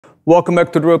Welcome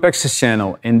back to the Rope Access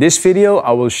channel. In this video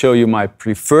I will show you my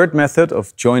preferred method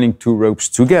of joining two ropes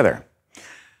together.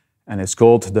 And it's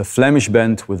called the Flemish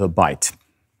Bend with a Bight.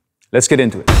 Let's get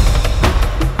into it.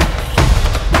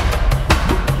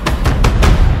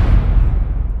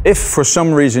 If for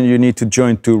some reason you need to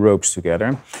join two ropes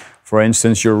together, for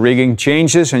instance your rigging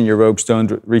changes and your ropes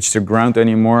don't reach the ground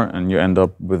anymore and you end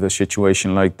up with a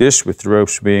situation like this with the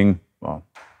ropes being, well,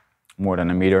 more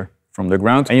than a meter from the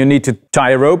ground, and you need to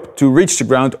tie a rope to reach the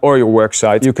ground or your work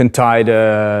site. You can tie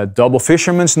the double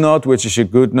fisherman's knot, which is a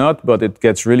good knot, but it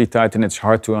gets really tight and it's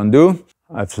hard to undo.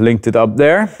 I've linked it up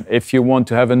there. If you want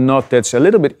to have a knot that's a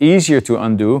little bit easier to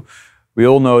undo, we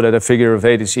all know that a figure of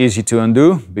 8 is easy to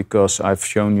undo because I've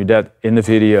shown you that in the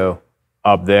video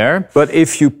up there. But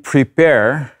if you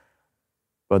prepare,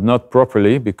 but not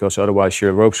properly, because otherwise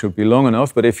your ropes would be long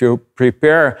enough, but if you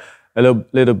prepare a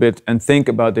little bit and think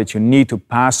about that you need to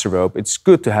pass the rope, it's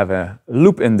good to have a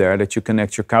loop in there that you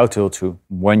connect your cowtail to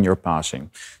when you're passing.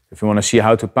 If you want to see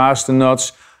how to pass the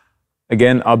knots,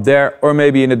 again up there or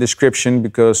maybe in the description,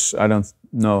 because I don't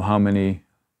know how many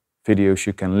videos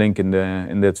you can link in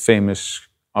that famous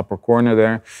upper corner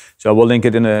there. So I will link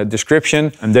it in the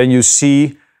description, and then you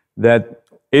see that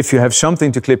if you have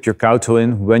something to clip your cowtail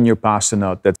in when you pass the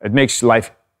knot, that it makes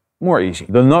life more easy.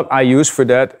 The knot I use for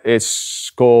that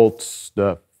is called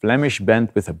the Flemish Bend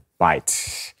with a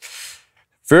Bight.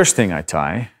 First thing I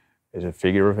tie is a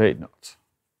figure of 8 knot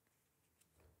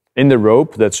in the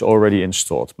rope that's already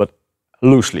installed, but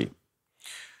loosely.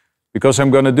 Because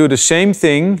I'm going to do the same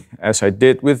thing as I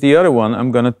did with the other one,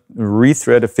 I'm going to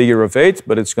rethread a figure of 8,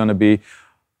 but it's going to be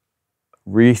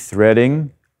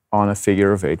rethreading on a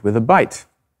figure of 8 with a bight.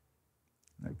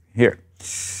 Like here.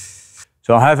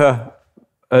 So I have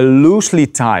a loosely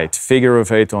tied figure of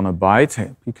 8 on a bight.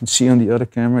 You can see on the other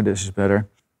camera, this is better.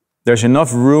 There's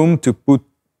enough room to put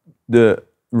the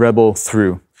rebel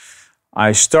through.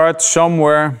 I start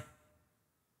somewhere,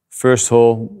 first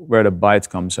hole where the bight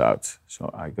comes out.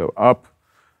 So I go up,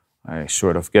 I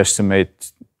sort of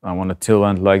guesstimate, I want a tail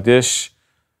end like this,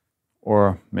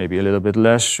 or maybe a little bit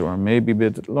less, or maybe a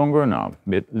bit longer, no,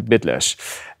 a bit less.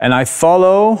 And I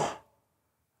follow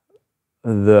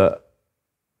the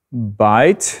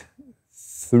bight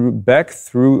back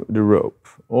through the rope,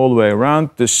 all the way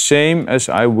around, the same as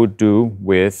I would do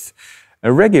with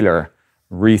a regular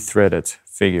rethreaded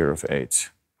figure of 8.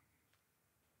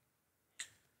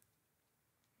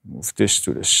 Move this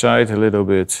to the side a little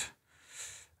bit,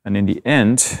 and in the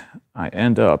end, I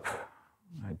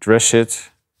dress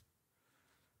it.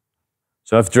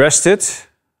 So I've dressed it.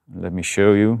 Let me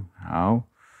show you how.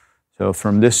 So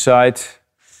from this side,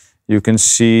 you can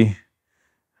see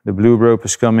the blue rope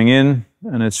is coming in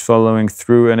and it's following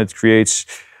through, and it creates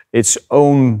its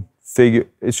own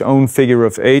figure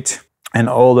of 8, and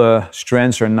all the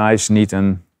strands are nice, neat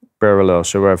and parallel.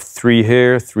 So I have 3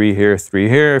 here, 3 here, 3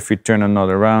 here. If you turn a knot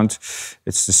around,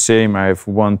 it's the same. I have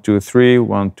 1, 2, 3,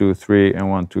 1, 2, 3, and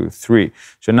 1, 2, 3.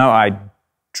 So now I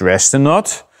dress the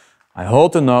knot, I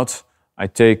hold the knot, I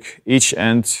take each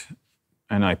end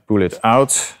and I pull it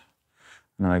out,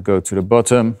 and I go to the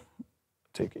bottom,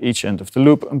 take each end of the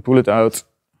loop and pull it out.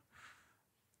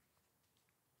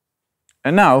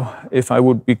 And now, if I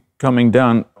would be coming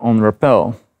down on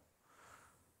rappel,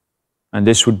 and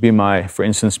this would be my, for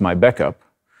instance, my backup,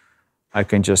 I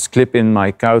can just clip in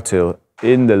my cowtail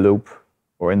in the loop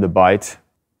or in the bight,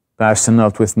 pass the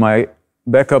knot with my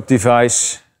backup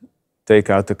device, take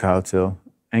out the cowtail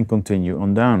and continue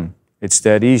on down. It's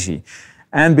that easy.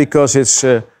 And because it's,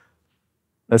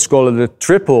 let's call it a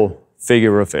triple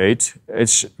figure of 8,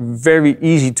 it's very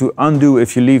easy to undo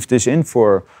if you leave this in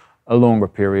for a longer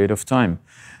period of time.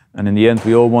 And in the end,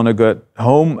 we all want to get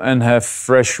home and have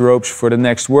fresh ropes for the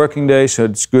next working day, so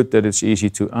it's good that it's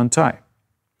easy to untie.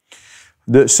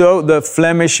 So the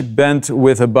Flemish Bend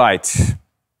with a Bight.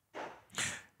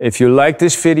 If you like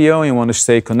this video and you want to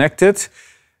stay connected,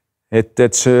 hit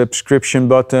that subscription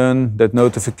button, that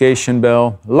notification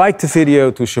bell, like the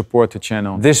video to support the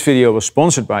channel. This video was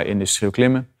sponsored by Industrieel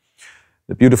Klimmen,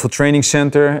 the beautiful training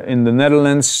center in the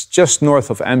Netherlands, just north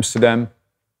of Amsterdam,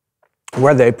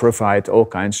 where they provide all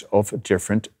kinds of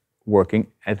different working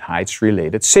at heights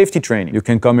related safety training. You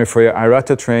can come here for your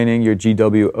IRATA training, your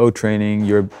GWO training,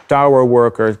 your tower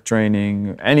worker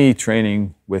training, any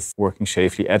training with working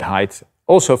safely at height,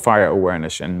 also fire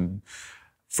awareness and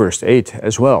first aid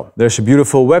as well. There's a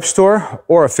beautiful web store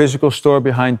or a physical store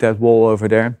behind that wall over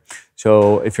there.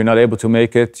 So if you're not able to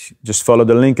make it, just follow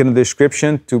the link in the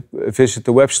description to visit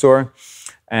the web store.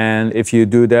 And if you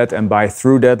do that and buy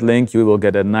through that link, you will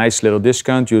get a nice little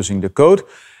discount using the code.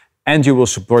 and you will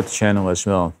support the channel as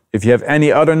well. If you have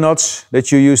any other knots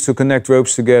that you use to connect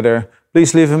ropes together,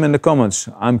 please leave them in the comments.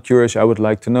 I'm curious, I would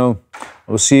like to know.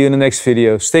 I will see you in the next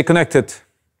video. Stay connected.